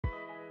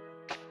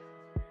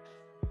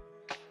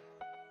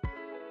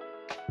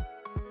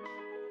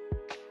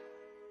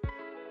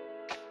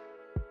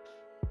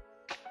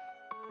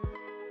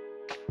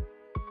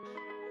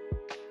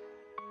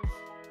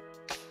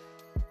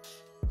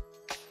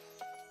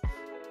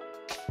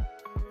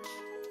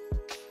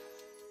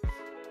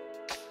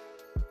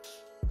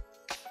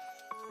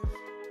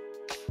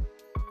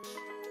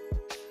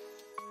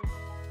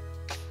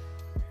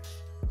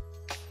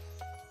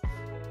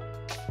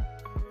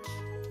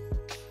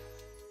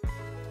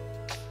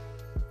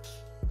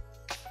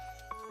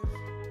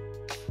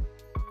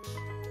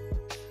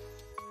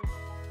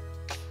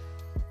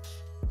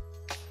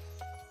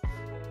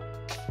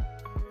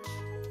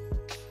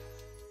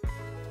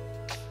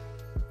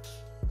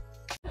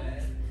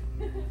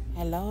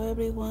Hello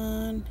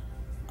everyone.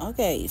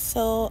 Okay,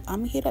 so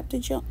I'm here up to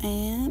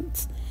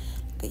Joann's.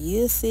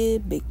 You see,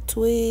 big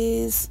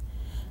twist.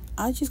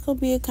 I just gonna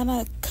be kind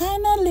of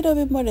a little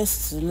bit more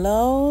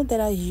slow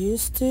than I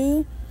used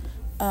to.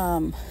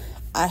 I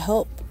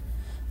hope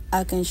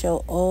I can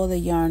show all the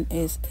yarn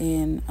is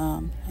in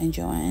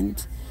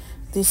Joann's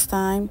this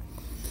time.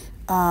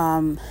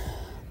 The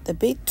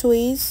big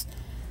twist,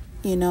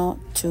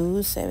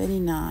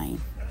 $2.79.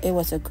 It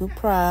was a good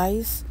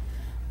price.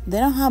 They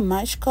don't have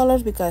much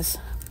colors because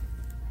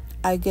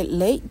I get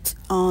late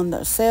on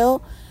the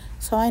sale,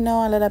 so I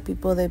know a lot of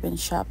people, they've been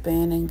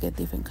shopping and get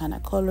different kind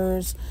of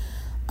colors.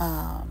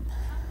 Yeah,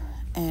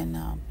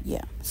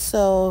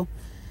 so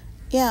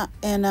yeah,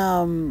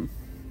 and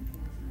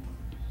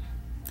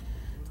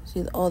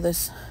see all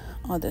this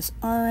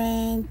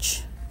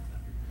orange.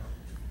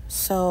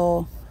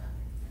 So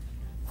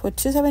for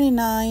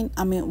 $2.79,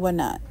 I mean, we're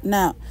not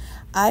now.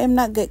 I am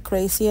not get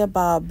crazy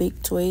about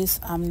big twists.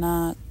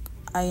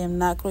 I am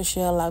not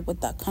crochet a lot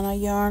with that kind of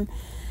yarn.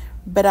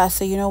 But I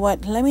said, you know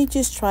what? Let me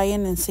just try it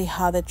and see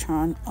how they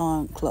turn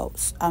on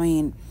clothes. I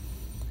mean,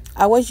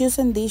 I was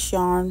using this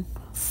yarn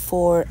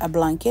for a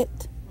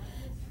blanket,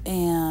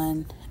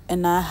 and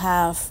I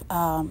have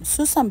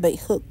Susan bait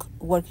hook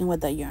working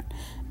with that yarn.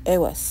 It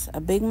was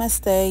a big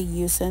mistake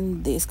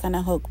using this kind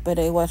of hook, but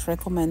it was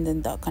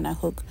recommending that kind of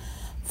hook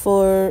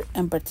for,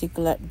 in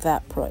particular,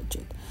 that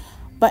project.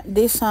 But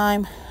this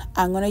time,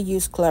 I'm gonna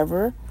use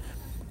Clever,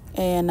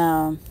 and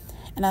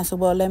I said,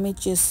 well, let me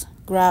just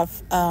grab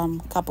a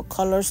couple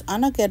colors. I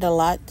don't get a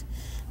lot,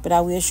 but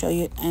I will show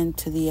you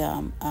into the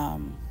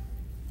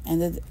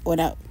when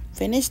I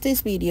finish this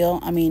video,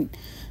 I mean,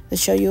 to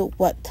show you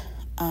what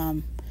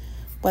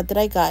did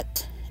I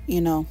got,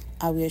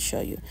 I will show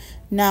you.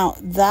 Now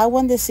that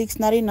one, the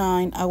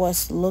 $6.99, I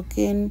was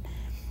looking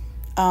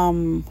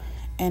in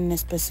a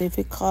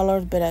specific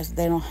colors, but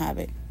they don't have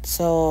it,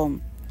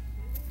 so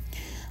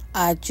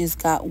I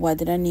just got what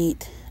did I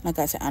need. Like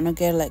I said, I don't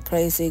get like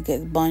crazy,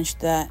 get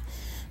bunched that.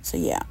 So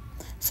yeah,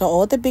 so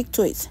all the big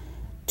twists,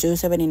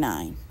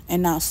 $2.79.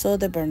 And also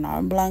the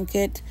Bernard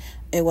blanket,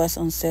 it was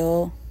on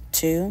sale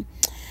too.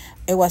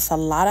 It was a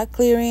lot of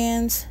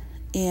clearance,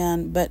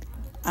 but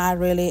I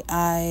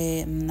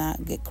am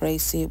not get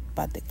crazy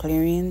about the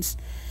clearance,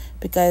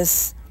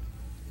 because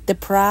the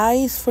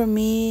price for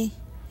me,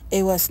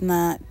 it was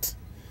not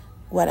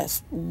what I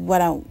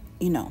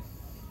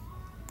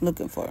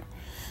looking for.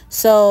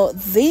 So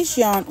this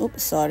yarn,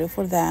 oops, sorry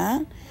for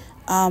that.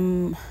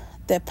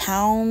 The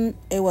pound,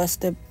 it was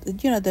the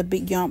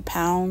big yarn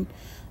pound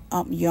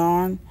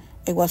yarn.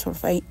 It was for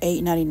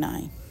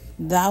 $8.99.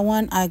 That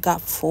one I got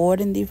 4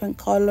 in different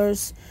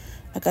colors.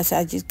 Like I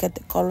said, I just got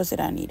the colors that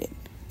I needed.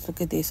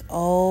 Look at this.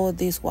 Oh,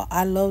 this wall.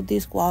 I love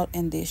this wall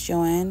and this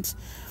Joann's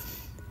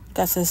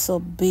because it's so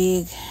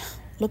big.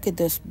 Look at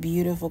those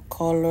beautiful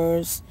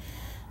colors.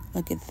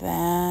 Look at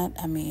that.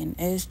 I mean,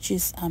 it's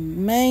just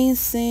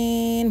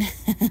amazing.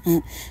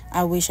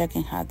 I wish I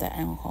can have that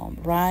at home,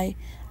 right?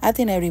 I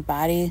think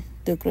everybody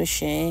do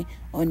crochet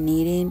or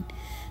knitting,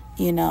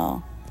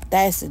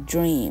 that is a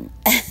dream.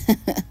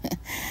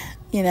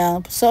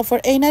 So for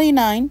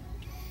 $8.99,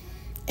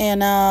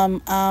 and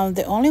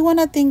the only one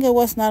I think it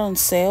was not on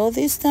sale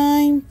this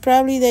time,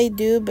 probably they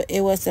do, but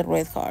it was the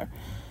red card.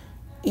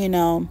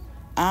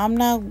 I'm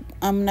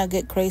not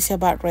get crazy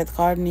about red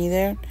card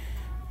neither.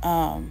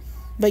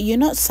 But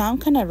some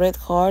kind of red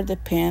card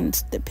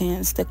depends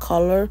the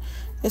color.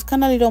 It's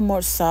kind of a little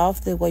more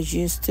soft than what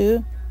used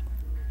to.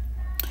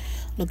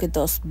 Look at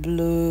those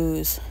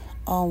blues.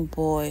 Oh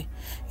boy,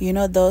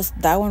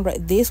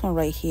 this one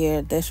right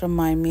here, this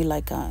remind me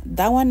like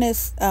that one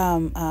is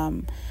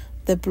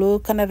the blue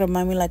kind of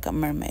remind me like a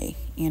mermaid,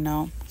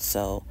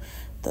 so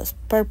those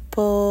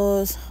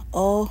purples,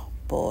 oh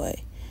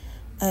boy,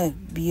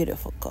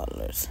 beautiful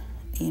colors.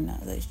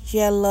 Those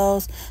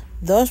yellows,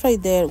 those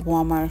right there,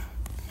 Walmart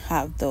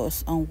have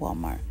those on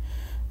Walmart.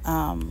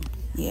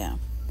 Yeah,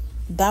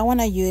 that one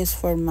I use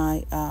for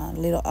my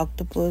little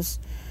octopus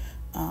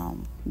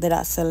that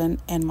are selling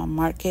in my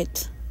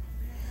market.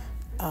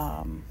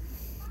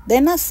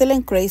 They're not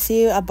selling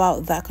crazy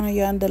about that kind of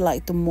yarn. They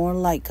like the more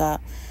like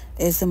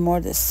it's the more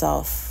the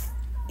soft,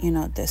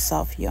 the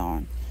soft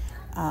yarn.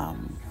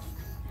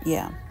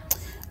 Yeah.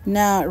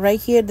 Now right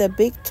here, the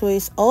big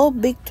twist, all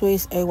big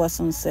twist, it was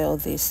on sale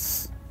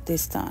this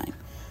time,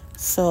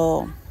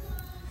 so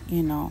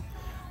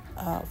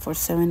for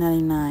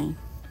 $7.99.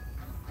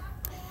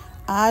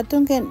 I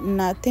don't get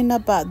nothing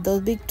about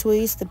those big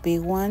twists, the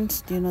big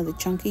ones, the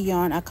chunky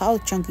yarn. I call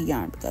it chunky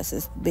yarn because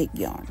it's big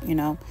yarn,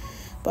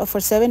 but for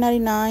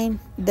 $7.99,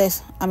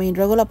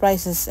 regular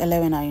price is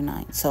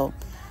 $11.99, so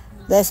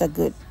that is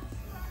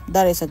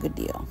a good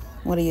deal.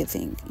 What do you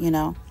think?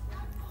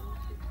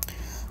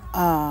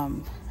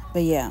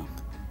 But yeah,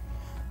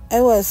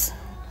 it was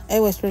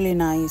really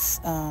nice.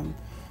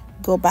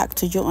 Go back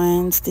to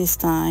Joann's this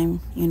time,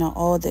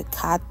 all the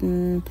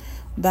cotton,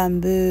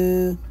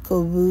 bamboo,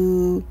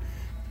 kobu,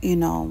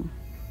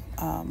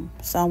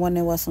 someone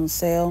it was on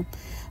sale.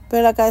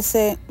 But like I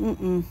said,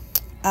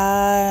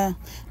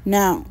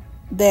 now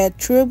the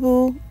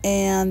Tribu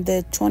and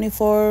the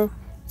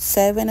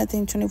 24/7, I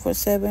think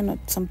 24/7 or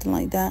something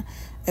like that,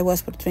 it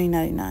was for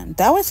 $3.99.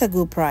 That was a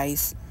good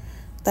price.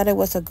 That it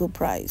was a good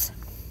price.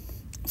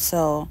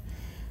 So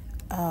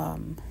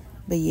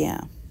but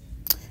yeah,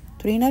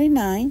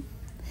 $3.99.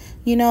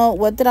 You know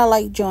what did I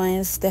like,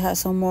 Joann's? They have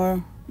some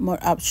more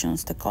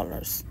options, the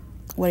colors.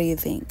 What do you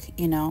think?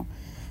 You know,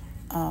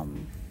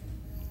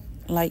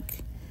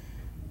 like,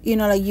 you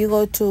know, like you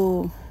go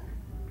to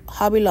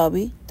Hobby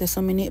Lobby, there's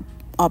so many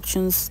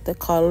options, the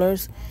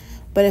colors.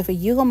 But if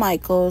you go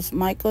Michael's,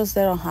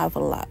 they don't have a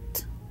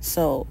lot.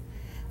 So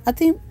I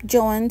think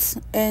Joann's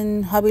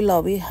and Hobby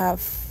Lobby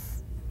have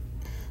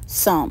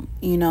some,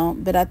 you know,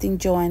 but I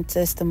think Joann's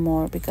is the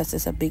more because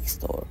it's a big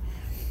store.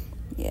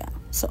 Yeah.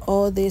 So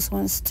all these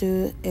ones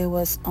too, it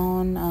was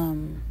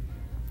on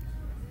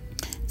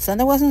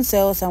Sunday was on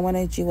sale, so I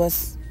wanted you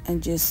was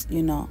and just,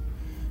 you know,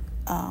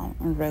 on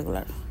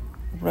regular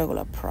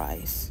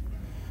price.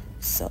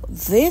 So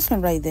this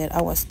one right there,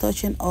 I was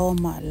touching, oh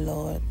my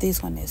lord,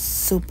 this one is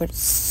super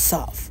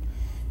soft.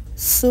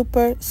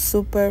 Super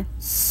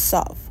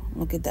soft.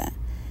 Look at that.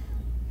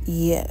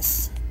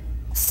 Yes.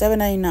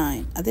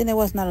 $7.99. I think it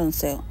was not on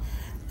sale.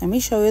 Let me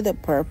show you the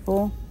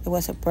purple. It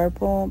was a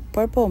purple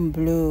and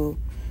blue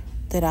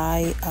that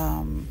I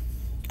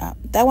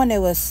that one it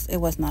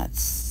was not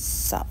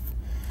soft,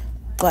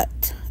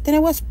 but then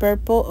it was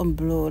purple and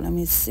blue. Let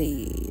me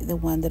see the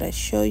one that I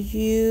show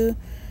you.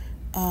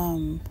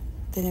 Then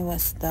it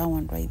was that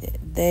one right there.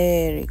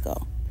 There you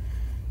go.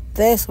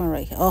 This one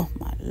right here. Oh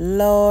my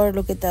lord,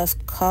 look at those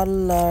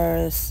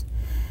colors.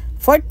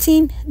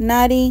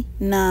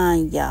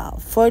 $14.99, y'all.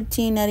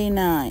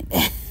 $14.99.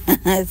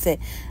 I said,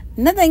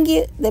 no thank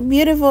you. They're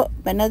beautiful,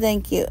 but no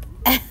thank you.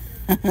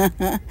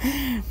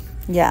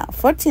 Yeah,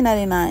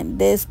 $14.99.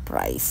 That's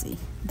pricey.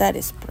 That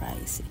is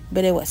pricey.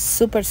 But it was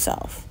super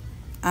soft.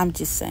 I'm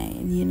just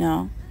saying, you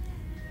know.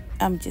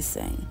 I'm just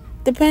saying.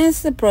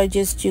 Depends the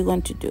projects you're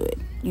going to do it,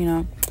 you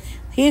know.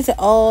 Here's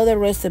all the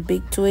rest of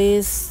big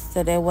twists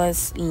that it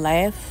was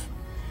left.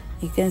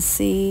 You can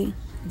see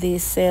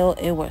this sale,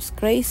 it was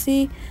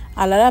crazy.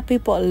 A lot of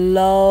people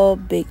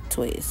love big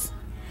twists.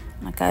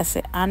 Like I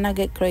said, I'm not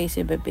get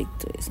crazy about big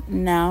twists.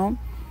 Now,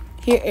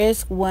 here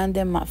is one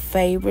of my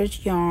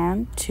favorite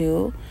yarn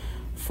too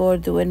for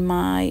doing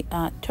my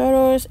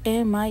turtles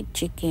and my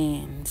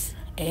chickens.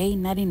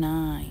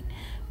 $8.99.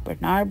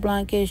 Bernard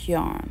Blanquet's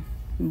yarn.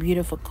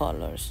 Beautiful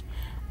colors.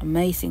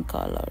 Amazing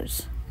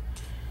colors.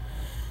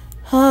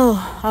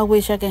 Oh, I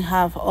wish I can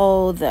have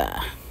all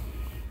the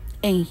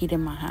ink here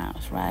in my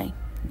house, right?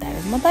 That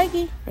is my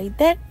baggie right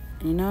there,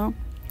 you know.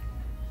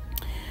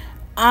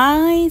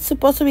 I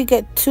supposed to be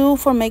get 2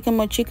 for making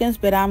more chickens,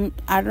 but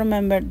I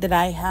remember that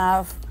I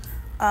have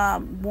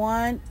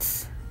one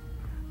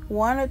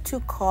or 2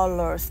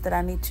 colors that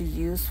I need to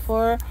use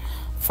for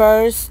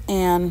first,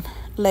 and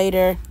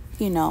later,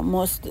 you know,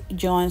 most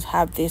joints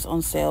have this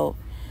on sale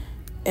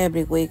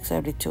every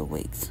 2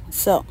 weeks.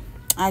 So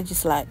I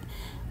just like,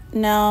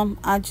 no,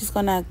 I'm just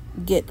gonna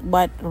get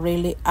what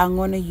really I'm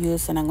gonna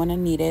use and I'm gonna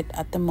need it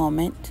at the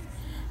moment.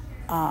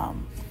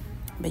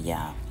 But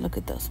yeah, look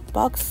at those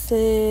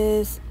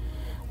boxes.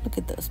 Look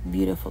at those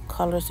beautiful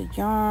colors of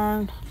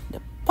yarn. The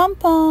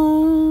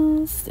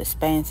pom-poms.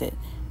 Expensive.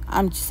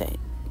 I'm just saying,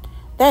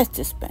 that's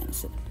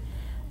expensive.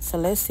 So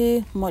let's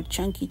see more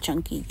chunky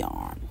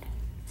yarn.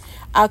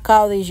 I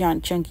call this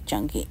yarn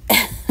chunky.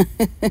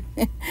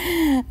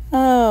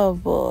 Oh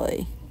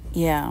boy.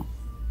 Yeah.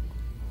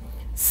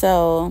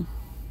 So,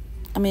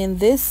 I mean,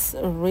 this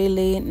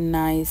really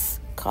nice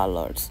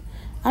colors.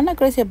 I'm not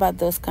crazy about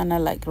those kind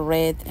of like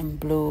red and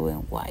blue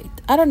and white.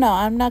 I don't know.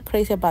 I'm not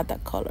crazy about the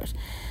colors.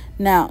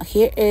 Now,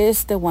 here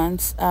is the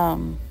ones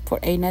for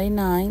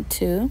 $8.99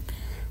 too.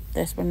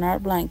 That's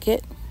Bernard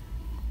Blanket.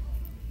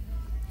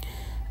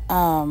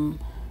 I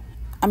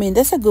mean,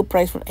 that's a good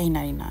price for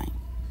 $8.99.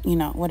 You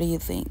know, what do you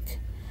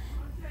think?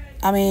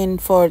 I mean,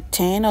 for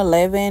 10,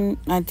 11,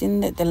 I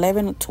think that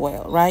 11 or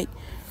 12, right?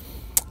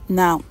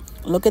 Now,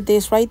 look at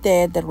this right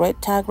there, the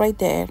red tag right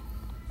there.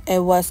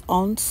 It was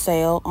on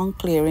sale, on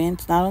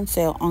clearance, not on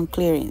sale, on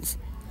clearance.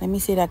 Let me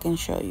see if I can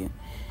show you.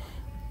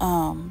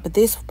 But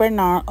this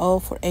Bernard, all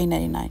for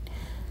 $8.99.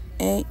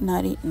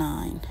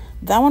 $8.99.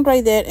 That one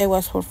right there, it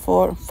was for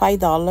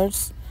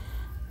 $5.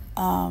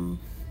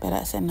 But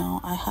I said, no,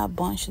 I have a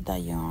bunch of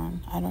that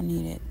yarn. I don't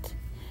need it.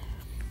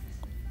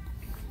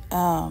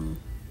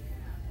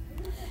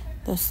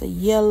 There's the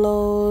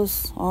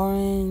yellows,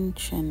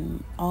 orange,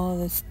 and all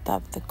this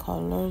stuff, the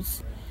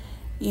colors.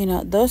 You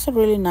know, those are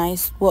really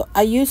nice. Well,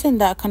 I using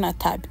that kind of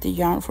type of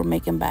yarn for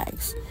making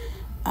bags,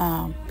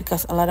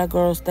 because a lot of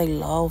girls, they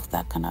love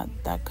that kind of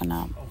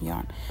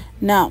yarn.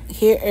 Now,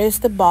 here is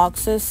the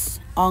boxes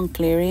on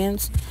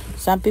clearance.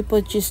 Some people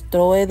just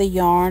throw away the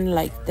yarn,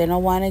 like they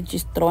don't want it,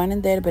 just throw it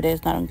in there, but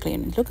it's not on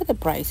clearance. Look at the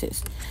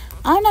prices.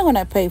 I'm not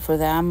gonna pay for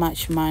that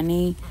much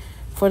money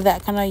for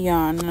that kind of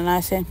yarn. And I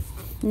said,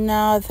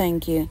 no,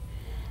 thank you.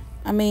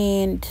 I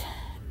mean,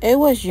 it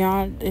was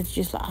yarn. It's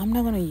just like, I'm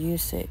not gonna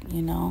use it,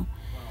 you know.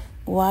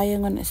 why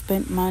I'm gonna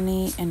spend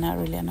money and not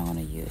really I'm not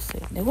gonna use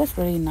it. It was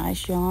really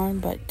nice yarn,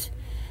 but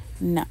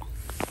no.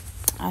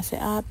 I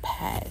said I'll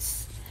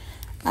pass.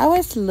 I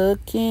was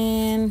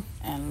looking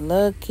and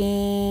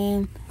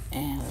looking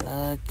and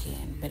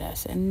looking, but I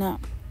said no.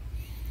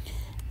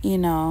 You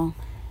know,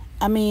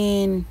 I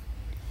mean,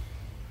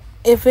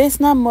 if it's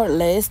not more or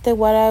less than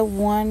what I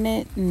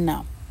wanted,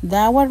 no.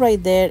 That one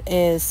right there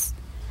is,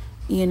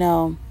 you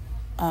know,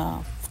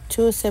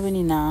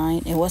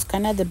 $2.79. It was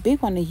kind of the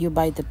big one if you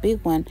buy the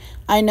big one.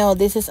 I know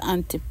this is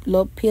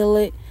look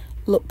peel,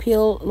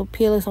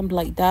 something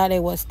like that.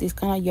 It was this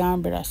kind of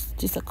yarn, but that's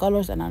just the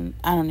colors, and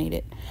I don't need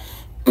it.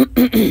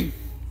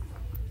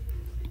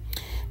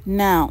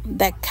 Now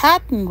that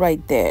cotton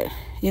right there,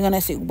 you're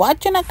gonna see.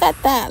 What you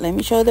got that? Let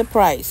me show you the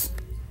price.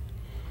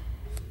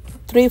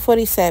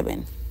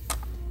 $3.47.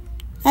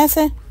 I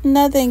said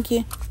no, thank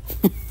you.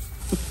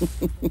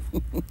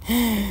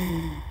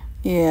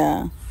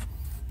 Yeah,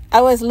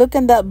 I was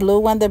looking that blue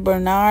one, the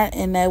Bernard,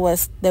 and there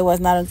was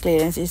not on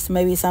clearance. It's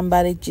maybe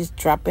somebody just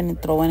dropping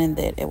and throwing in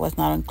there. It was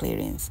not on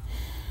clearance.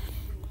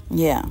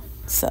 Yeah,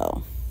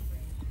 so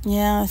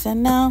yeah, I said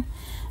no.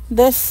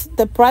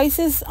 The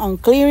prices on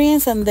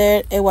clearance, and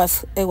there it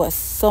was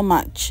so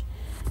much.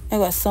 It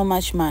was so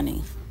much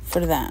money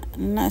for that.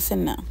 And I said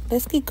no.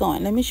 Let's keep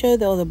going. Let me show you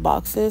the other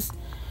boxes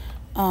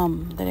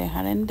that I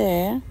had in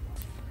there.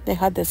 They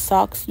had the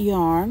socks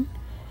yarn,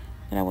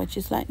 and I was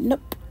just like,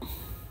 nope.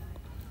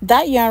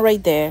 That yarn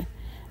right there,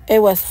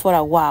 it was for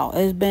a while.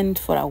 It's been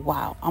for a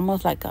while,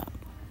 almost like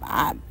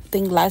I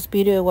think last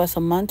video it was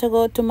a month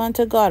ago, 2 months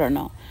ago, I don't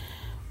know.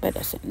 But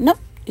I said nope,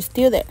 it's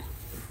still there.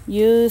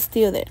 You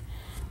still there.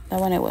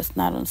 That one, it was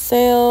not on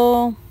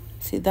sale.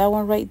 See that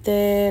one right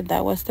there,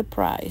 that was the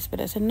price.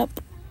 But I said nope,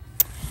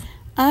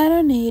 I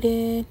don't need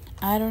it.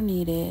 I don't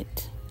need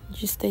it.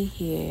 Just stay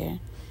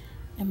here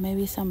and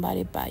maybe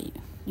somebody buy you,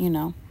 you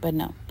know. But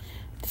no,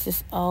 this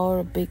is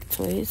our big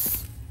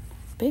twist.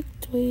 Big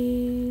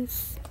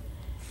twist,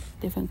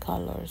 different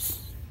colors.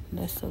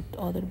 That's the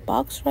other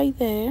box right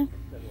there.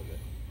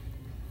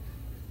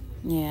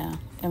 Yeah,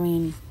 I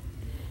mean,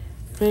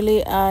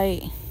 really,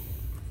 I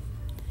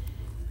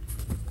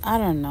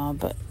don't know,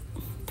 but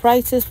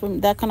prices from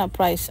that kind of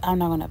price, I'm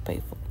not gonna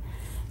pay for.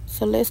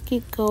 So let's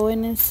keep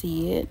going and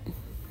see it.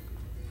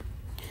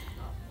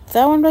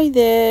 That one right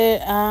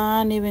there,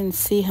 I didn't even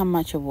see how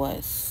much it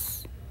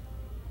was,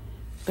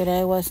 but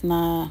it was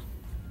not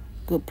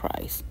good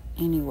price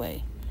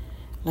anyway.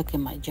 Look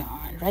at my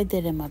yarn right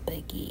there in my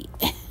baggie.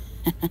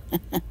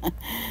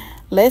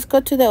 Let's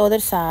go to the other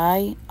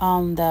side.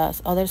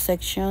 The other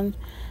section,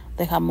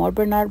 they have more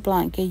Bernard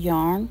blanket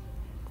yarn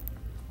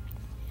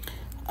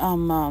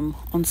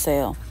on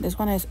sale. This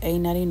one is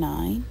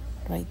 $8.99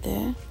 right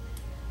there.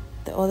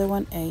 The other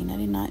one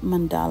 $8.99.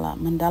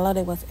 Mandala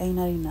that was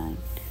 $8.99.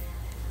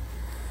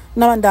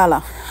 No,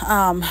 mandala.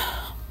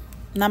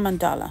 Not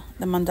mandala.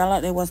 The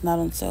mandala, it was not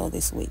on sale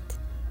this week.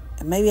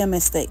 Maybe a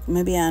mistake.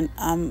 Maybe I'm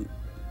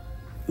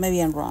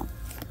wrong.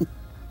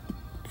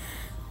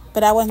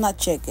 But I was not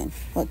checking.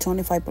 Well,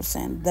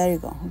 25%. There you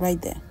go.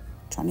 Right there.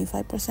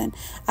 25%.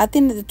 I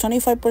think the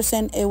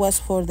 25% it was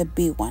for the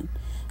big one.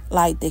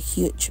 Like the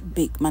huge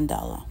big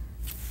mandala.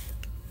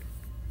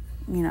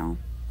 You know.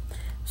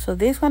 So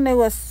this one, it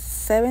was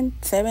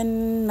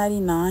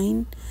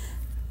 $7.99.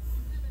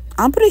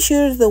 I'm pretty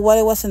sure what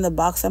it was in the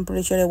box, I'm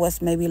pretty sure it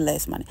was maybe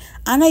less money.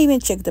 I not even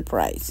check the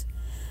price.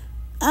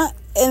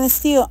 And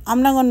still, I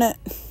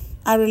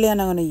really am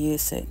not gonna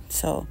use it.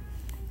 So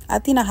I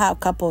think I have a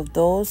couple of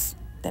those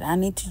that I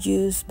need to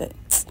use, but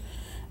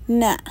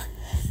nah.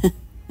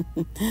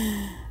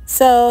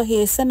 So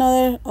here's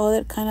another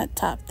kind of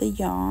top the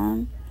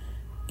yarn.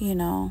 You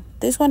know,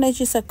 this one is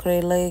just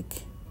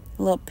acrylic,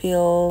 little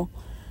peel,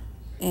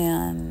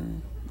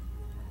 and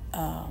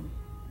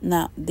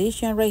now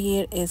this yarn right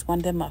here is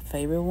one of my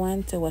favorite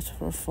ones. It was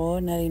for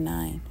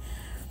 $4.99.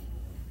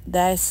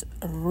 That's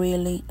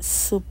really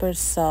super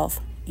soft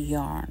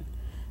yarn.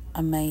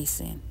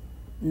 Amazing.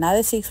 Not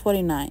the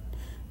 $6.49,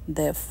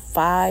 the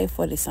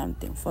 $5.40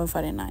 something,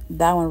 $4.49.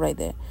 That one right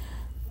there,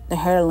 the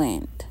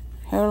Hairland.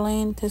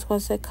 This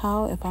was it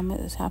called, if I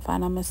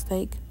find a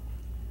mistake.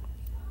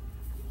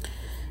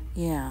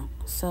 Yeah,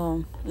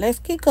 so let's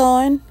keep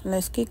going.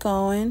 This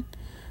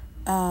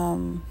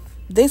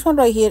one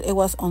right here, it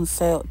was on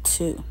sale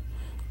too.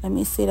 Let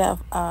me see that.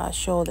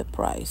 Show the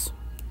price.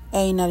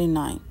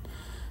 $8.99.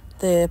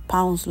 The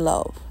Pounds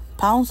Love.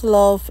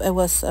 It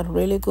was a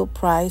really good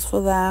price for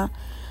that.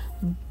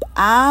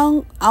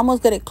 I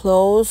almost get it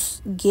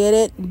close,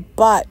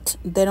 but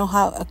they don't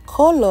have a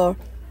color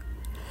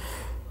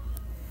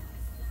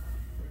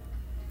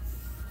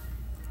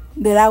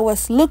that I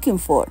was looking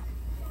for.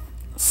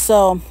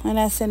 So, and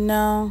I said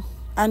no,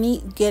 I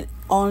need to get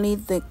only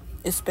the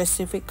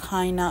specific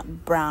kind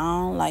of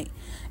brown. Like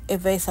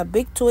if it's a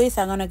big twist,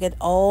 I'm gonna get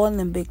all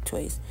the big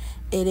twist.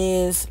 It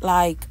is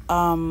like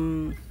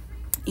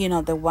you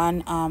know, the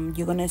one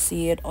you're gonna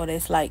see it, or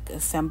it's like a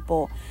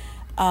simple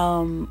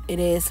It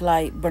is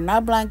like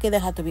Bernard blanket. They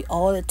have to be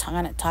all the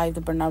kind of type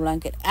the Bernard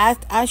blanket.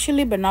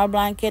 Actually, Bernard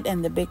blanket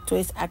and the big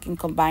twist, I can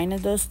combine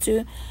those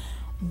two,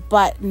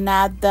 but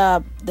not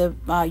the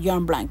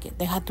yarn blanket.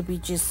 They have to be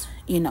just,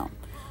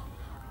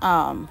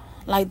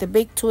 like the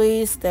big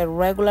twist, the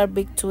regular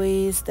big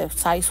twist, the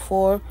size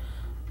 4,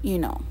 you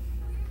know,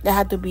 they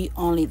have to be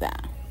only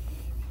that,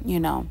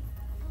 you know.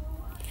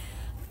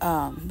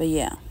 But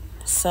yeah,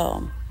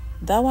 so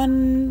that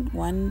one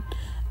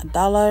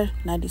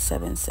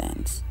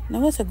 $1.97. That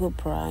was a good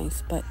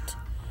price, but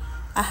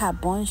I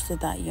had bunched of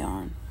that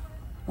yarn,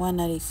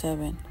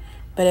 197,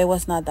 but it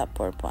was not that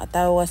purple. I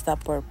thought it was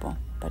that purple,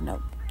 but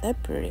no, they're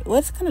pretty. Well,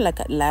 it's kind of like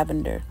a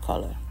lavender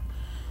color,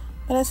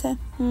 but I said,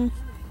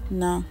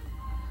 no.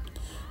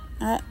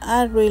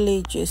 I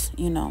really just,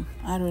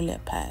 I really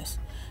pass.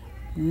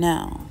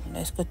 Now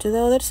let's go to the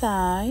other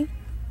side.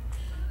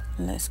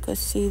 Let's go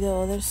see the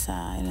other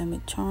side. Let me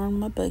turn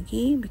my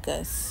buggy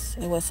because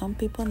it was some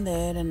people in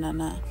there, and I'm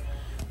not,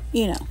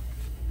 I'm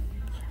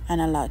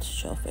not allowed to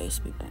show face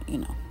people,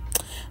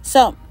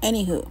 So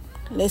anywho,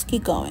 let's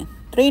keep going.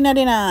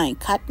 $3.99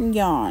 cotton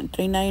yarn.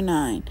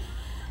 $3.99.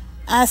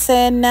 I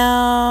said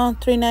no.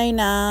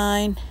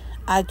 $3.99.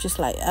 I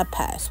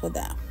pass with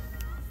that.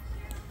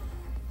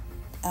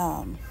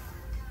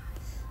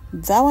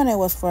 That one, it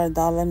was for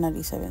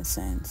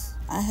 $1.97.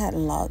 I had a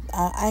lot.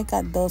 I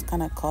got those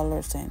kind of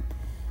colors, and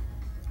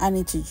I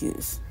need to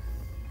use.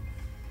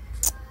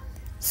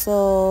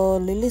 So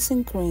Lilies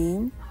and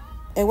Cream,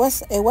 it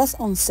was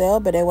on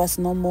sale, but it was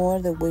no more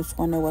the which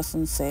one it was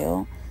on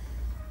sale.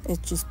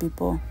 It's just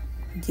people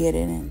get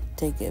it and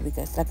take it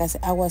because, like I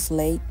said, I was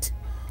late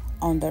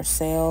on their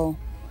sale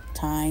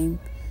time,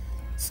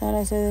 so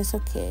I said it's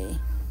okay,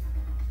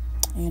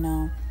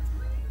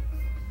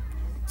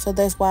 So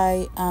that's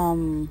why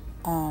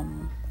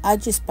I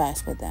just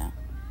passed with that.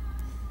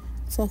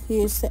 So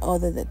here's the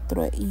other, the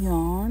thread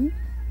yarn.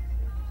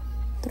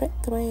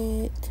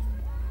 Thread.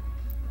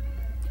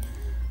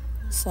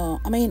 So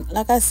I mean,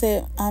 like I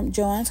said,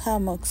 Joann's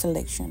have more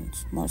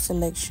selections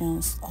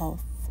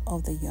of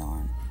the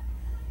yarn.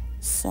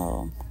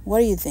 So what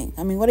do you think?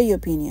 I mean, what are your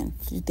opinion?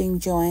 Do you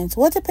think Joann's?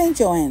 What depends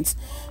Joann's?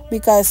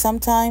 Because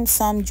sometimes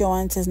some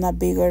Joann's is not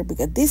bigger,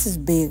 because this is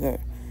bigger.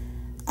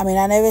 I mean,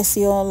 I never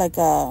see like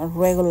a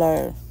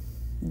regular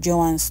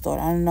Joann store.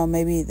 I don't know,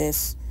 maybe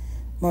this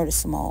more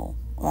small.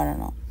 I don't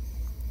know.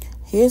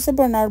 Here's the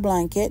Bernard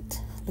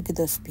blanket. Look at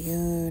those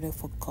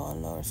beautiful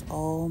colors.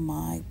 Oh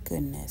my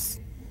goodness.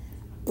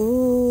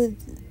 Ooh,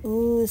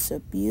 so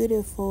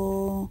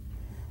beautiful.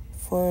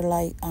 For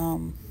like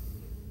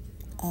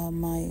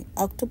my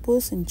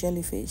octopus and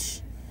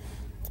jellyfish.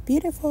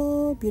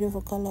 Beautiful,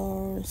 beautiful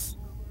colors.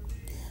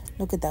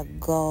 Look at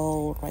that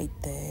gold right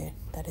there.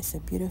 That is a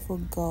beautiful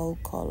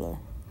gold color.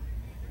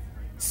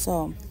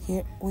 So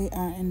here we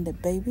are in the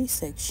baby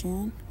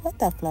section. What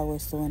that flower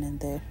is doing in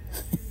there?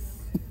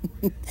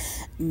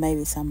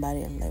 Maybe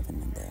somebody is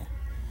living in there.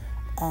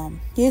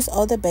 Here's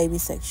all the baby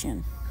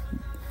section.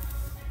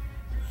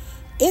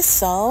 It's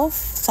soft.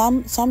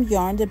 Some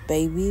yarn the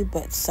baby,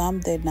 but some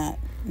they're not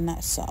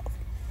soft.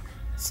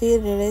 See,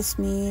 this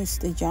means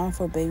the yarn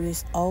for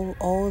babies.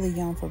 All the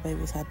yarn for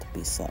babies have to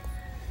be soft,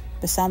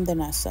 but some they're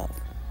not soft,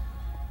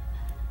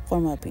 for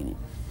my opinion.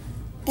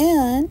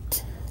 And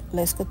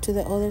let's go to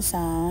the other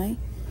side.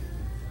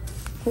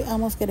 We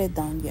almost get it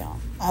done, y'all.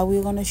 I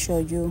will gonna show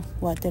you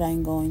what did I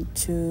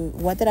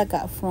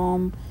got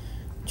from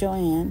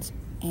Joann's,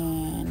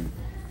 and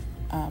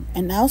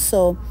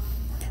also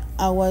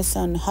I was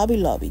on Hobby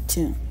Lobby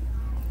too.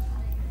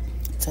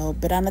 So,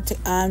 but I'm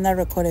not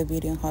recording a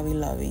video on Hobby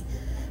Lobby.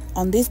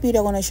 On this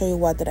video, I'm gonna show you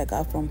what did I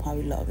got from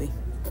Hobby Lobby.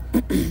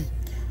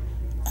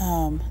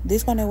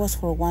 This one, it was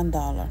for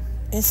 $1.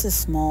 It's a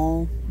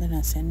small. Then I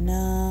said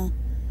nah.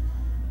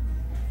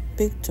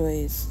 Big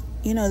toys,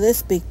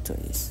 this big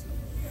toys.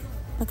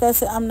 Like I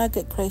said, I'm not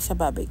get crazy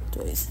about big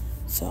toys,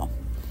 so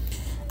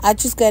I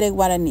just get it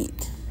what I need.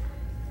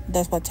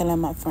 That's what I'm telling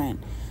my friend.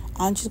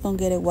 I'm just gonna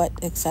get it what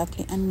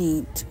exactly I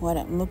need, what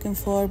I'm looking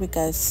for,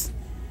 because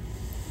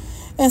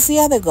and see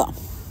how they go,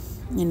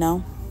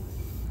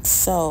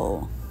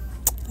 So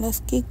let's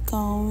keep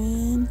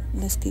going.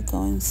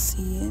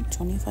 See it,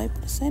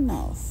 25%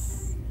 off.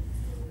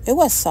 It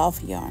was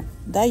soft yarn.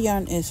 That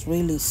yarn is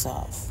really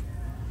soft.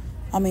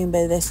 I mean,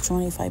 but that's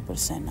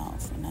 25%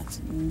 off, and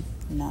that's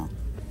no.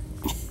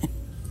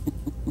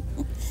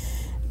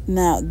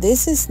 Now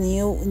this is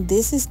new.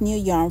 This is new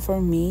yarn for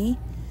me,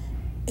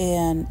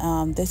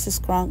 and this is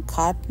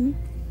cotton,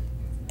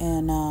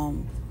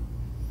 and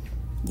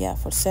yeah,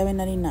 for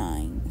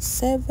 $7.99.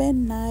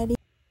 $7.99.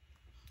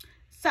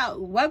 So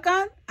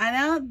welcome. I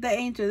know the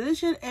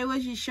introduction. It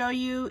was to show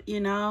you,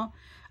 that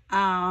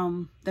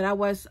I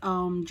was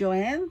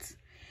Joann's.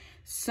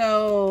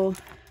 So,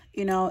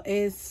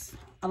 it's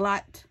a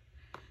lot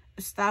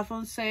of stuff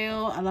on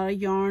sale, a lot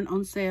of yarn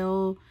on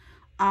sale.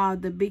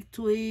 The big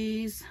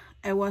twists,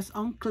 it was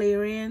on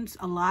clearance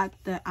a lot.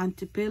 The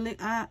anti-pillic,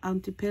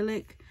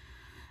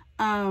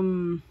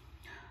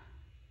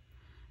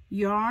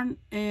 yarn,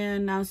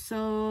 and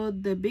also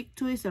the big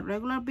twist, a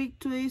regular big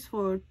twist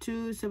for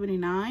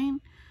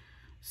 $2.79.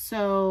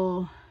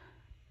 So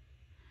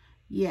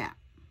yeah.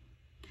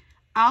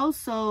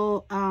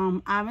 Also,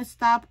 I'm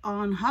stopped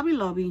on Hobby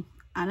Lobby.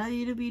 And I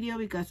did a video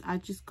because I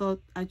just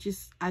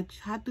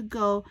had to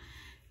go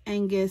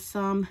and get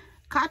some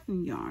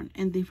cotton yarn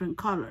in different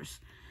colors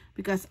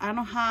because I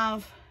don't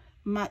have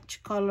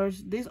much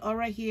colors. This all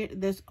right here,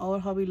 this all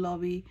Hobby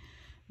Lobby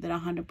that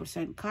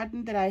 100%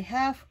 cotton that I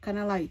have, kind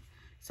of like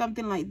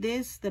something like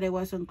this that I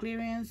was on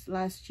clearance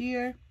last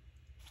year,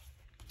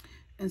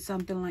 and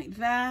something like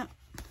that.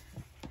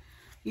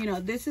 You know,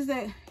 this is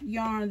a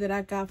yarn that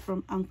I got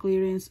from on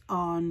clearance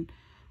on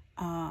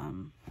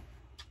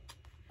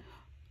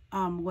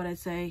what I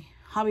say,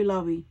 Hobby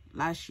Lobby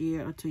last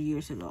year or 2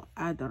 years ago.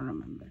 I don't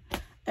remember.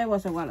 It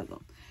was a while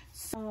ago.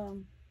 So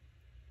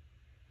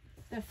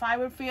the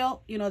fiber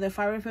fill, you know, the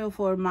fiber fill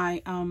for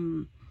my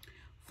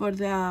for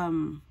the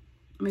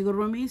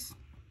amigurumis.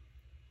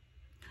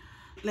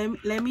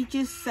 Let me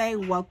just say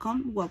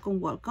welcome.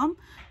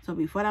 So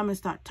before I'm gonna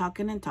start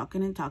talking,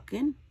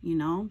 you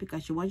know,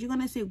 because what you're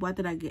gonna see, what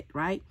did I get,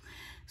 right?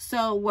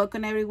 So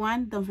welcome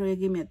everyone. Don't forget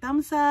to give me a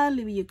thumbs up,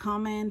 leave your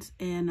comments,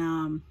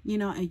 and you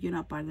know, if you're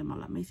not part of the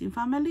Mala Amazing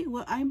family,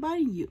 well, I'm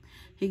inviting you.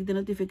 Hit the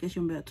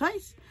notification bell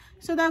twice,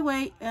 so that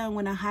way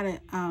when I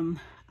had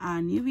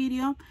a new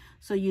video,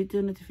 so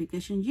YouTube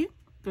notification you,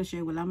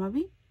 Crochet with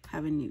Amabi,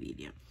 have a new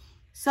video.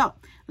 So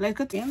let's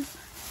continue.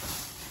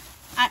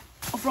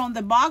 From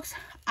the box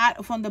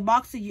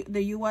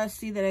that you will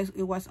see that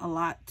it was a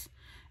lot,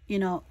 you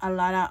know, a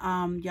lot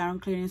of yarn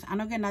clearance. I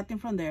don't get nothing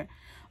from there,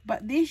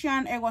 but this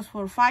yarn, it was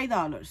for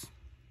 $5.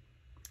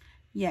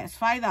 Yes,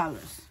 $5.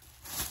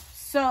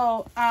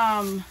 So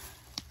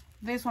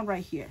this one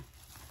right here,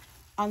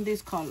 on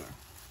this color,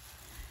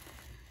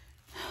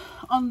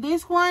 on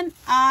this one,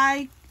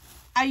 I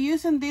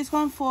using this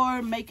one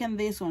for making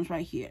these ones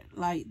right here,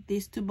 like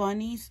these two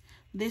bunnies.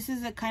 This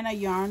is the kind of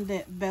yarn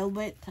that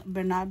velvet,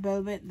 but not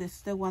velvet. This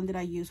is the one that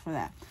I use for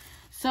that.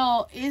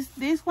 So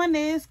this one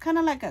is kind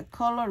of like a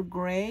color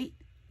gray.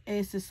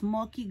 It's a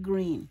smoky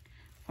green.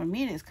 For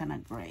me, it is kind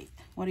of gray.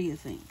 What do you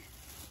think?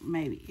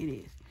 Maybe it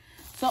is.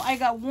 So I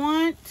got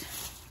 1,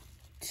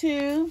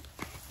 2,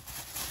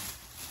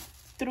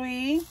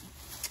 3,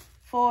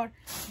 4.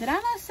 Did I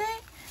not say?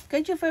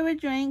 Get your favorite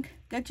drink,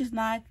 get your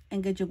snack,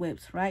 and get your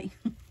whips, right?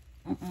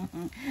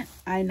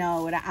 I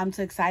know, but I'm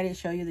so excited to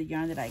show you the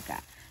yarn that I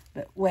got.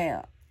 But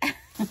well,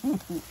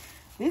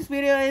 this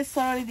video is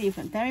totally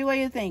different. Tell me what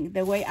you think,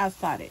 the way I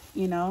started,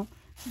 you know.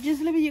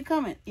 Just leave your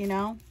comment, you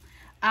know.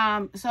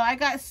 So I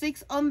got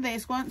 6 on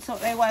this one. So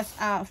it was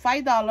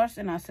 $5,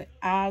 and I said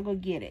I'll go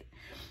get it.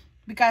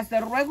 Because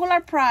the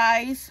regular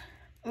price,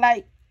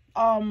 like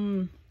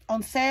on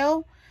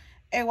sale,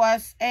 it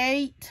was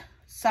 $8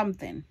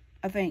 something,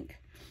 I think.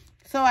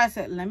 So I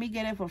said, let me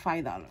get it for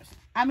 $5.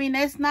 I mean,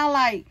 it's not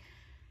like,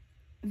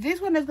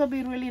 this one is gonna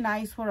be really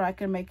nice for I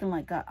can make it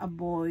like a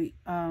boy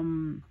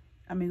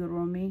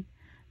amigurumi,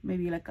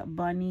 maybe like a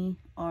bunny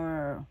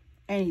or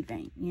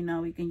anything, you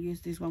know. We can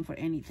use this one for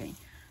anything.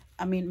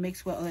 I mean,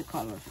 mixed with other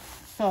colors.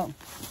 So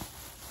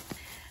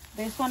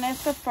this one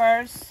is the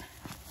first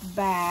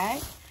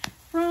bag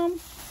from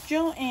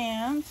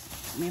Johann.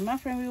 Me and my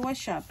friend, we were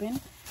shopping.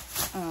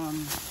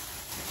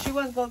 She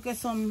was gonna get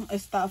some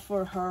stuff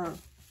for her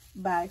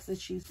bags that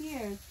she's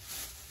here.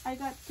 I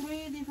got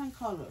 3 different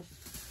colors.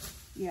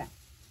 Yeah,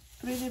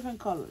 3 different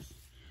colors.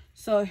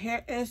 So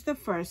here is the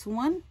first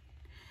one.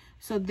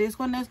 So this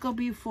one is gonna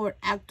be for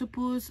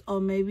octopus,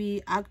 or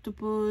maybe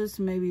octopus,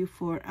 maybe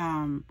for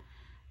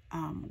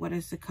what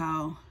is it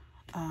called?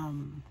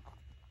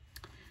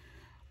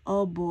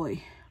 Oh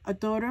boy, a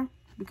daughter,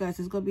 because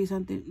it's gonna be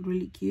something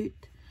really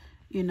cute,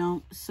 you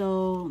know.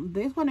 So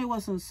this one, it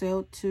was on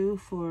sale too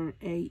for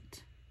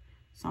 $8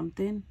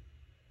 something.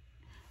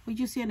 Would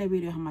you see in the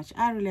video how much?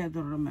 I don't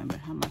remember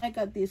how much. I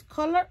got this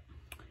color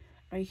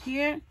right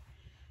here,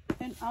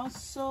 and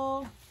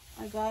also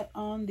I got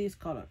on this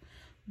color.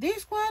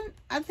 This one,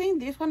 I think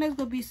this one is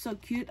gonna be so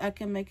cute. I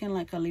can make it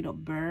like a little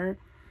bird,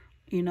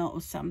 you know,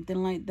 or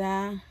something like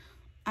that.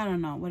 I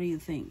don't know. What do you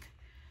think?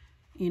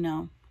 You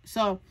know,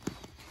 so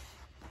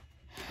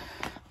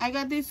I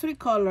got these 3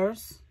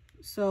 colors.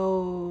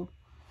 So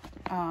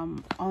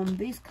on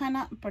this kind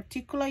of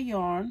particular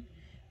yarn.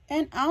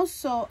 And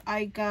also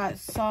I got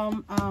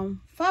some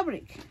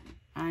fabric.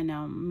 I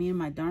know, me and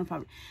my darn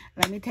fabric.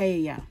 Let me tell you,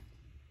 yeah,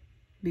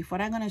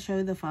 before I'm gonna show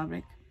you the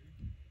fabric,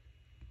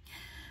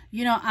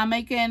 you know, I'm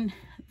making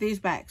these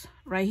bags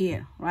right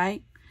here,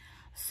 right?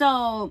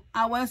 So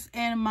I was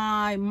in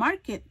my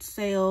market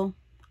sale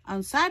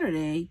on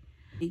Saturday,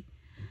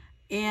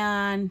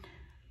 and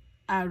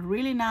a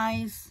really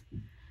nice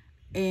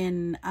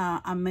and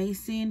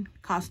amazing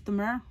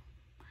customer,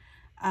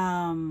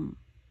 I'm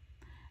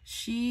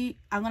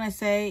gonna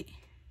say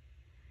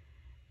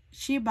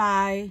she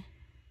buy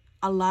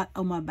a lot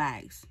of my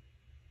bags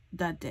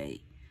that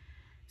day.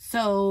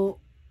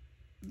 So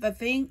the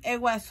thing, it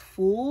was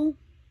full,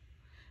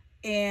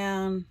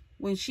 and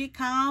when she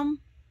come,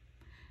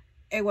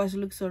 it was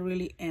look so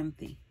really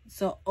empty.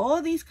 So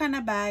all these kind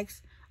of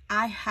bags,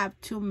 I have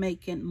to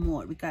make it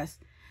more, because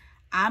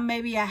I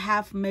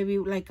have maybe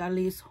like at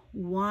least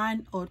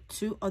 1 or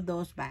 2 of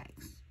those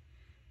bags.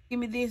 Give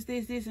me this,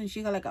 and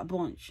she got like a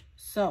bunch.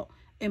 So,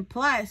 and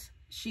plus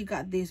she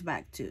got this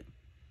bag too.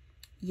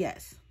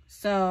 Yes.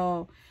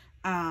 So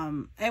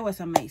it was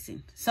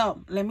amazing.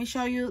 So let me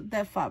show you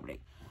the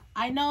fabric.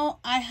 I know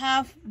I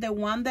have the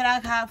one that I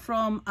have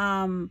from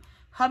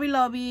Hobby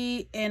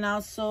Lobby, and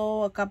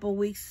also a couple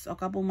weeks, a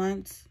couple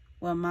months,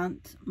 1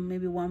 month,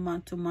 maybe 1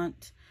 month, 2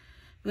 months,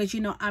 because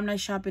you know I'm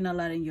not shopping a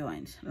lot in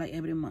Joann's like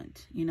every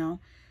month, you know.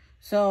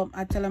 So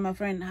I tell my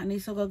friend, I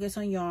need to go get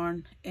some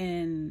yarn,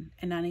 and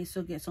I need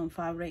to get some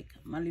fabric,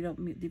 my little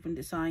different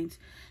designs.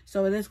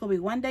 So this gonna be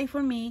one day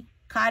for me,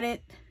 cut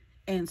it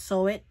and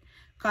sew it,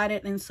 cut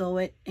it and sew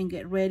it, and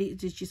get ready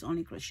to just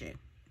only crochet.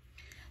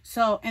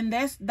 So, and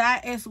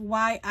that is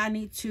why I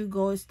need to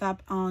go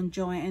stop on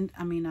Joann,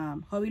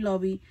 Hobby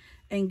Lobby,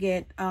 and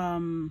get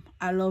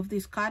I love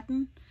this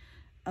cotton,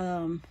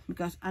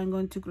 because I'm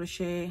going to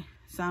crochet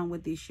some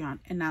with this yarn.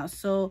 And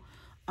also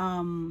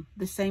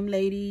the same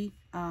lady,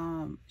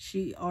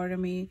 she ordered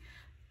me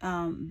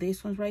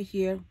this one's right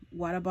here,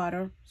 water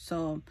butter.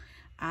 So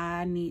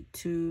I need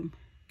to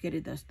get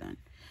it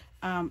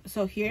done.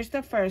 So here's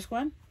the first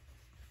one,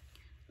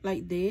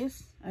 like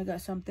this. I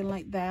got something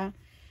like that,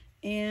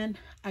 and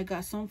I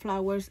got some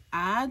flowers.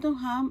 I don't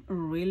have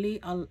really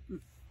I'm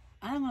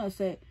gonna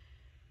say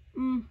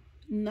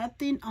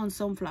nothing on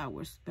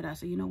sunflowers, but I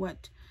said, you know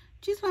what,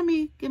 just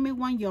give me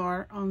 1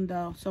 yard on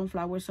the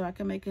sunflowers, so I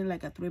can make it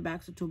like a 3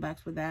 bags or 2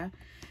 bags with that.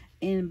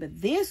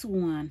 But this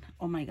one,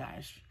 oh my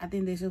gosh, I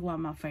think this is one of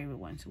my favorite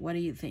ones. What do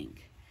you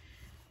think?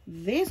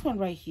 This one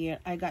right here,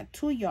 I got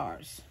 2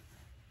 yards.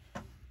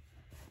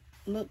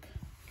 Look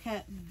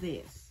at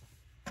this.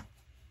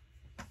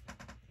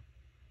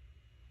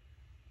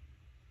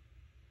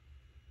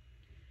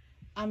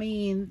 I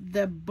mean,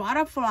 the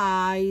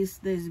butterflies,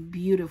 this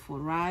beautiful,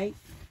 right?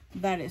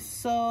 That is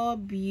so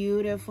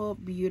beautiful,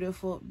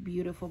 beautiful,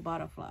 beautiful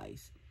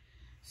butterflies.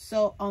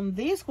 So on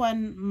this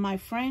one, my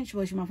friend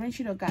should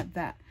have got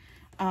that.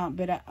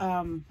 But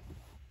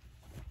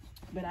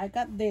I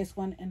got this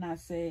one, and I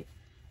say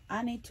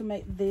I need to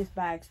make these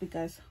bags,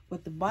 because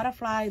with the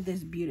butterfly,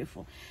 this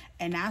beautiful.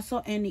 And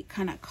also any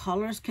kind of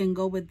colors can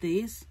go with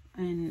this,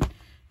 and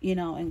you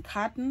know, and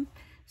cotton.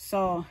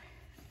 So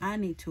I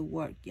need to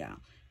work, y'all.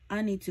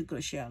 I need to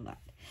crochet a lot.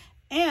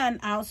 And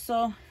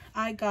also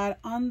I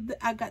got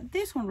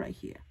this one right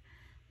here,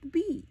 the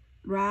bee,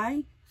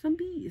 right? Some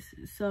bees.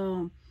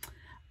 So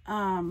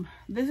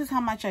this is how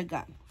much I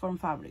got from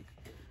fabric.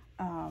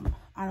 I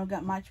don't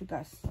got much,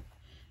 because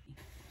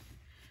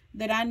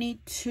that I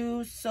need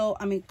to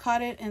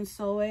cut it and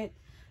sew it,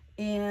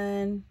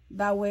 and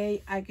that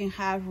way I can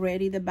have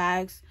ready the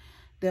bags.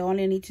 The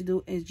only I need to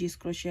do is just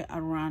crochet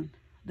around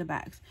the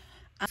bags.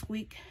 Last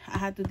week I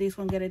had to this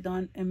one get it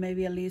done, and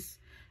maybe at least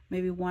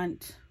maybe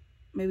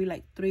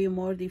like 3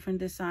 more different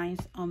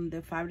designs on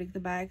the fabric, the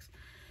bags,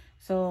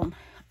 so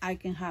I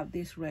can have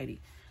this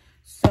ready.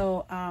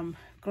 So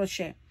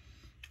crochet,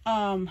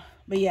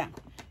 but yeah,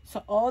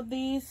 so all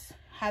these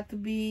had to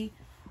be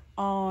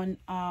on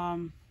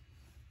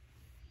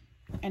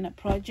in a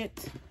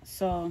project.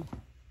 So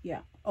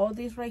yeah, all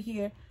these right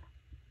here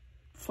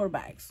for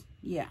bags.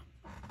 Yeah,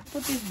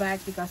 put this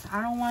back because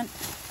I don't want,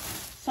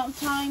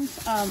 sometimes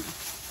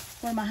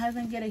when my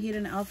husband get here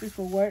in the office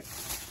for work,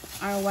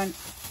 I don't want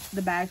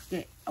the bags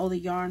get all the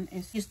yarn.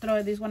 It's just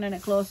throw this one in the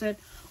closet,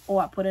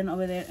 or I put it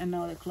over there in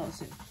another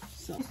closet.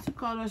 So these 2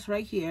 colors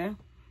right here,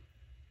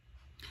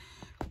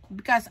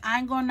 because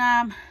I'm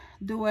gonna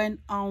do it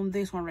on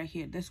this one right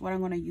here. That's what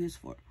I'm gonna use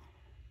for.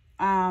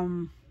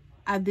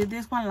 I did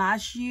this one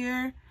last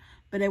year,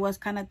 but it was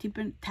kind of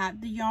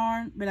tap the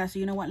yarn. But I said,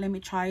 you know what, let me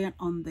try it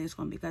on this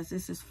one, because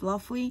this is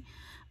fluffy,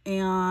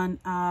 and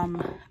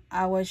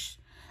I was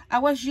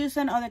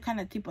using other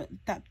kind of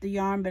tap the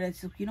yarn, but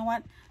it's, you know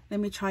what, let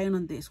me try it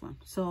on this one.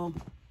 So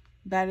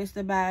that is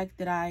the bag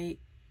that I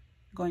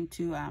going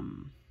to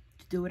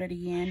do it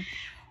again,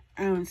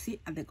 and see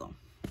how they go.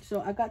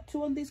 So I got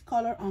 2 on this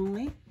color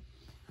only,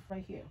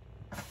 right here.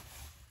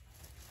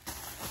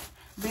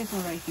 This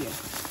one right here.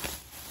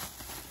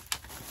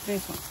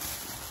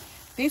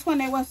 This one,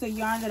 it was the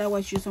yarn that I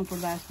was using for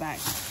last bag.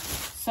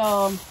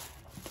 So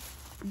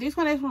this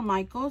one is from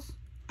Michael's.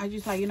 I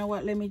just like, you know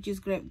what, let me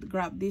just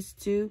grab these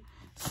 2.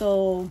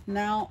 So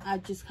now I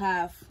just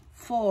have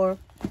 4,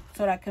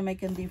 so that I can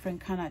make a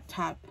different kind of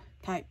type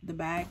the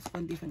bags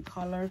with different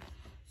colors.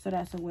 So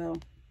that's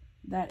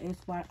that is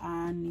what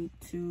I need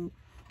to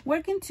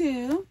work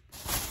into.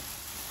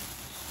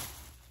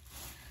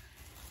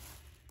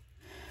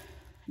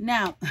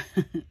 Now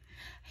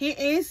here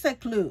is a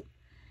clue.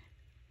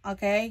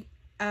 Okay,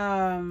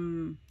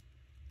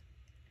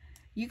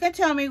 you can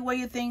tell me what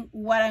you think,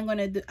 what I'm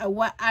gonna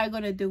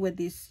do with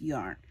this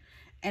yarn,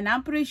 and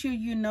I'm pretty sure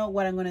you know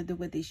what I'm gonna do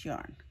with this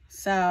yarn.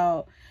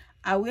 So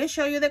I will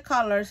show you the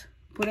colors,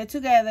 put it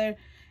together,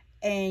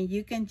 and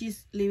you can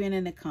just leave it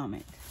in the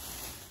comment.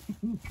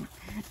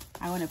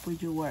 I want to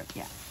put your work,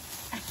 yeah.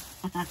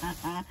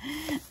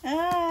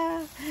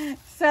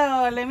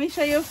 So let me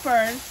show you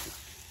first.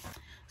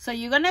 So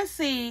you're gonna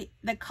see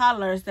the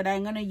colors that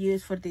I'm gonna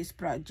use for this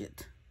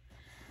project.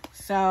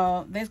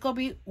 So this gonna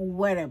be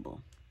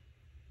wearable.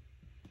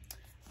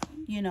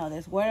 You know,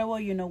 this wearable,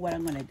 you know what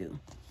I'm gonna do.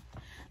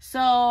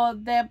 So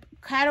the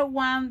Cat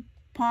 1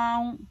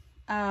 pound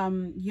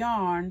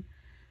yarn,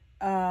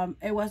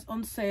 it was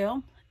on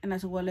sale, and I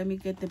said, well, let me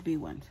get the big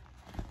ones.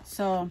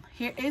 So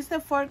here is the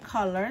 4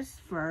 colors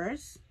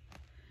first.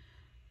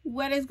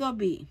 What is gonna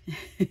be?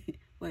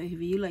 Well,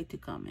 if you like to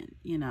comment,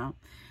 you know.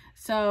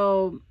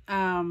 So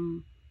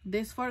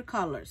these 4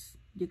 colors,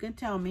 you can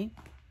tell me.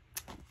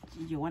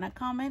 You want to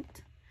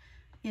comment,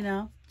 you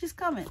know, just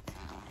comment,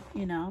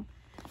 you know.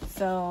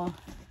 So,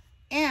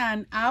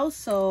 and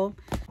also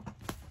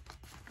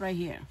right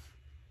here,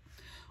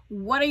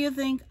 what do you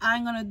think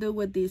I'm gonna do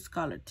with this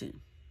color too?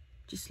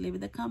 Just leave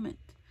it a comment.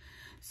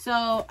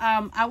 So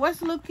I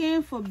was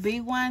looking for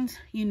big ones,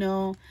 you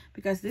know,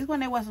 because this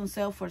one, it was on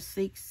sale for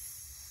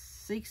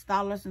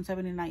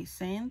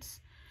 $6.79.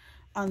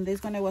 On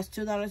this one, it was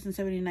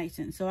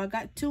 $2.79. So I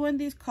got 2 in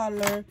this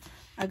color,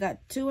 I got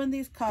 2 in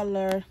this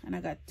color, and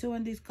I got 2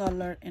 in this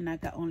color, and I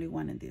got only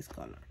 1 in this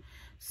color.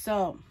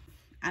 So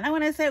I don't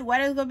want to say what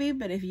it's gonna be,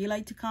 but if you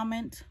like to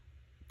comment,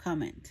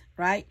 comment,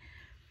 right?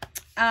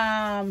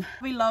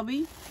 Hobby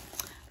Lobby,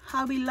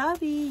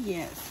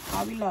 yes,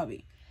 Hobby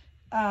Lobby.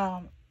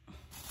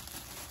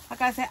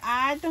 Like I said,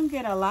 I don't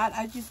get a lot.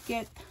 I just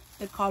get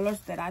the colors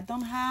that I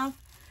don't have,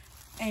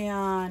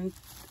 and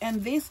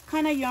this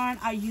kind of yarn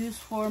I use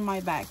for my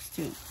bags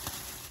too.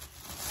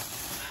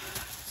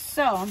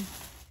 So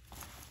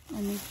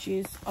let me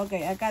choose.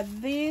 Okay, I got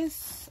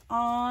this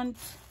on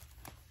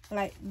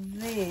like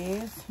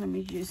this. Let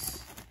me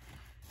just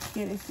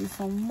get to see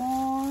some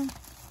more.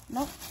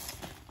 Nope.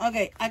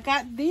 Okay, I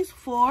got these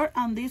 4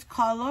 on these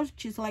colors,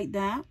 just like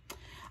that.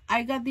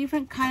 I got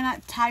different kind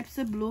of types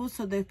of blue,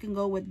 so they can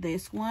go with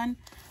this one,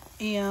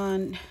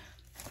 and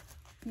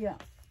yeah,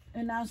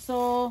 and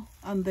also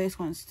on these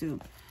ones too,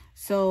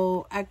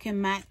 so I can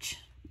match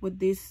with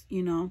this,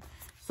 you know.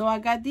 So I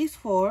got these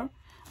 4.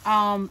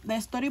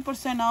 There's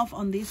 30% off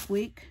on this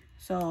week,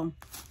 so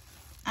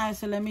I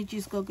said let me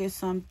just go get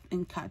some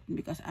in cotton,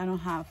 because I don't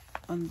have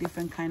on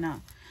different kind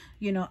of,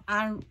 you know,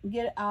 I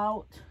get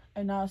out.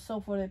 And also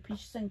for the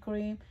peaches and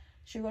cream,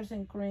 sugars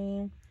and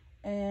cream,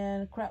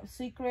 and Crab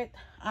Secret,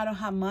 I don't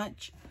have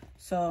much.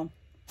 So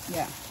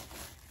yeah,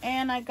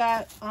 and I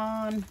got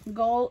on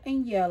gold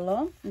and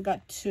yellow. I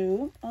got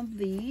 2 on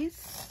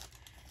these,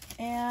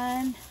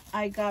 and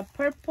I got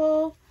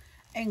purple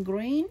and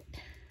green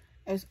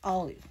as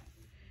olive.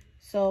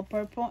 So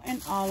purple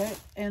and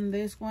olive, and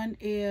this one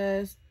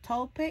is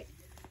taupe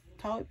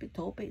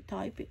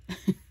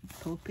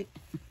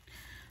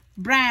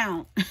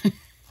brown.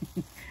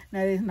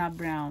 No, it's not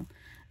brown.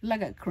 It's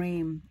like a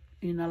cream,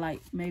 you know,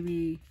 like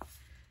maybe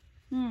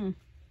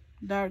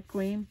dark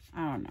cream.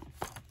 I don't know.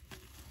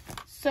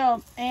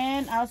 So,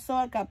 and also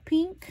I got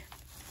pink.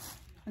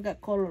 I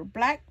got color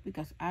black,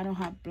 because I don't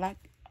have black,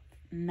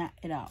 not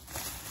at all.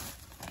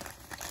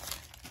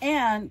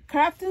 And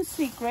Crafting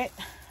Secret,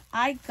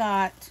 I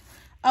got,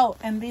 oh,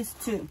 and these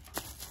 2.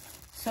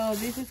 So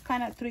this is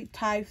kind of 3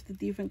 types, the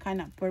different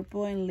kind of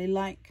purple and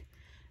lilac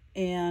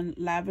and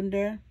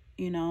lavender,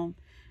 you know.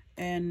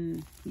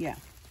 And yeah,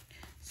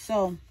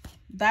 so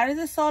that is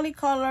the solid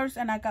colors,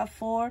 and I got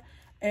 4,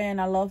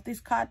 and I love this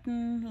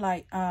cotton,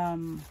 like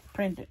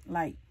printed,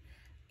 like,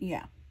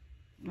 yeah,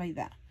 like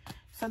that.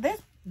 So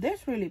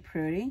this really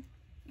pretty,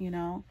 you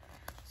know.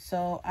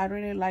 So I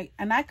really like,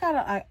 and I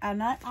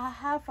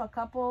have a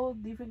couple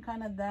different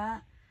kind of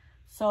that,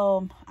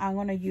 so I'm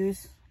gonna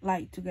use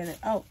like together.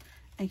 Oh,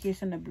 and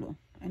here's in the blue,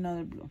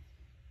 another blue.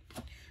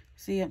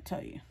 See, I'll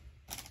tell you.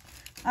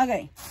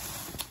 Okay.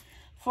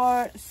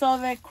 So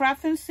the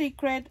Crafting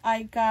Secret,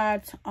 I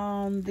got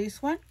on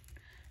this one,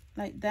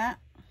 like that.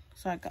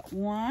 So I got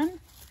 1.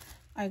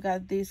 I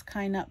got this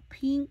kind of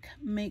pink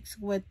mixed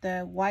with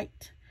the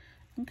white,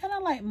 and kind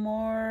of like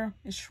more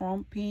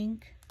strong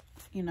pink,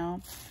 you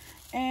know.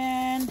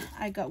 And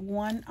I got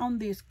 1 on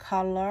this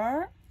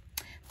color.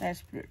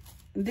 That's pretty.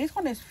 This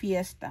one is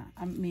Fiesta.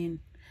 I mean,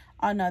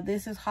 oh no,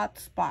 this is Hot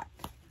Spot.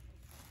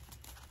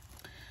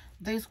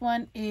 This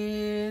one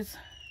is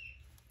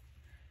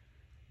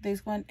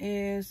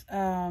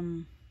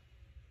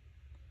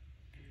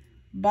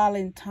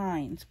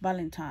Valentine's.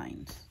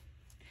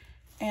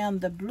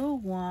 And the blue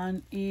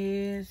one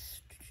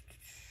is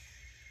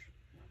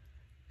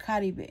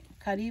Caribbean.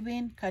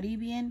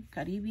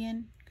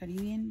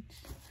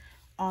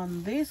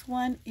 This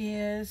one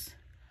is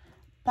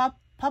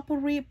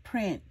potpourri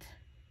print.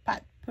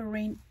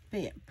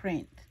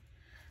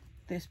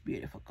 This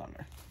beautiful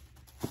color.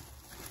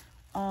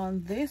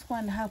 On this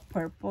one have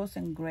purples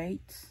and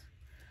grays.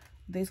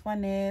 This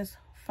one is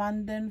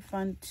Fondant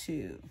Fun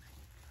 2.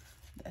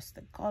 That's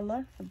the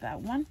color for that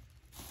one.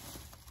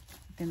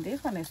 Then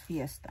this one is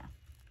Fiesta.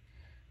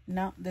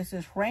 No, this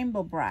is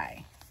Rainbow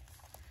Bride.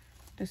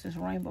 This is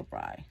Rainbow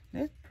Bride.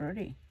 That's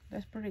pretty.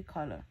 That's pretty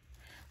color.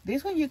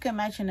 This one you can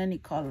match in any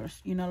colors.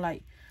 You know,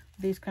 like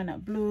this kind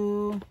of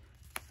blue,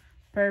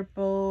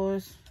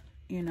 purples,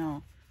 you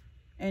know,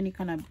 any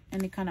kind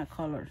of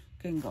color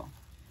can go.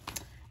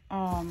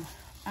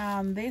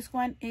 This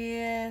one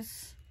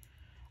is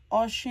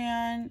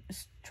ocean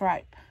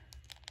stripe.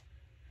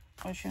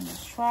 Ocean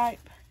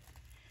stripe.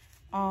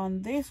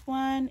 This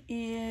one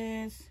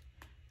is,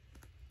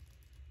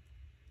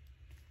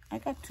 I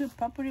got two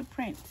purple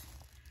prints.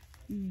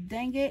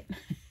 Dang it.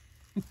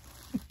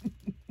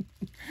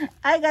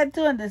 I got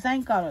two in the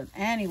same colors.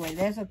 Anyway,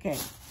 that's okay.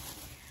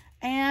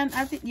 And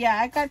I think, yeah,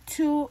 I got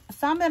two.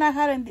 Some that I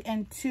had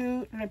in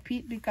two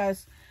repeat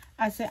because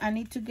I said I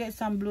need to get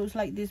some blues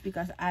like this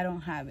because I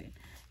don't have it.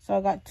 So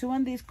I got two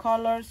in these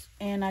colors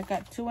and I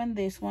got two in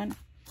this one.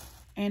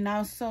 And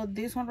also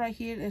this one right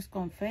here is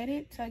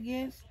confetti, I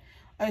guess.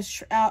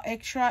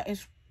 Extra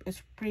is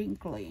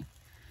sprinkly.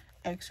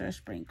 Extra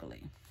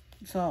sprinkly.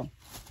 So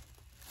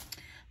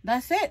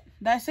that's it.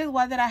 That's it.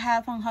 What did I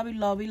have on Hobby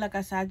Lobby? Like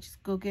I said, I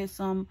just go get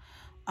some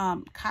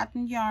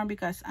cotton yarn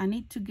because I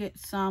need to get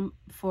some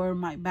for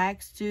my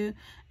bags too,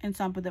 and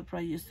some of the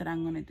projects that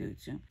I'm gonna do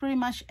too. Pretty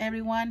much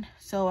everyone.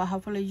 So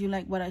hopefully you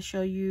like what I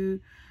show you,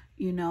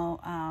 you know,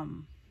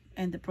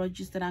 and the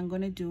projects that I'm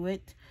gonna do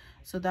it.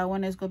 So that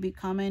one is gonna be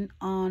coming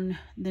on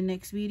the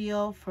next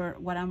video for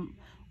what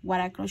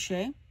I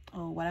crochet,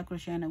 or what I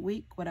crochet in a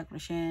week, what I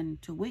crochet in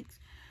 2 weeks,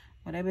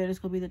 whatever it is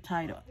gonna be the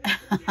title.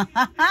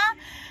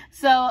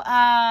 So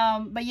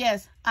but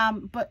yes,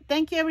 but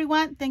thank you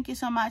everyone. Thank you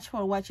so much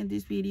for watching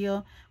this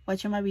video,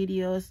 watching my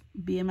videos,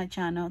 being my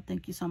channel.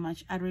 Thank you so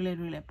much. I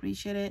really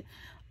appreciate it.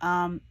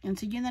 And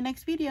see you in the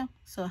next video.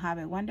 So have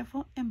a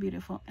wonderful and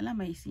beautiful and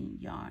amazing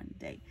yarn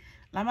day.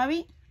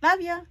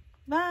 Love ya.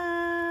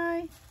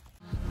 Bye.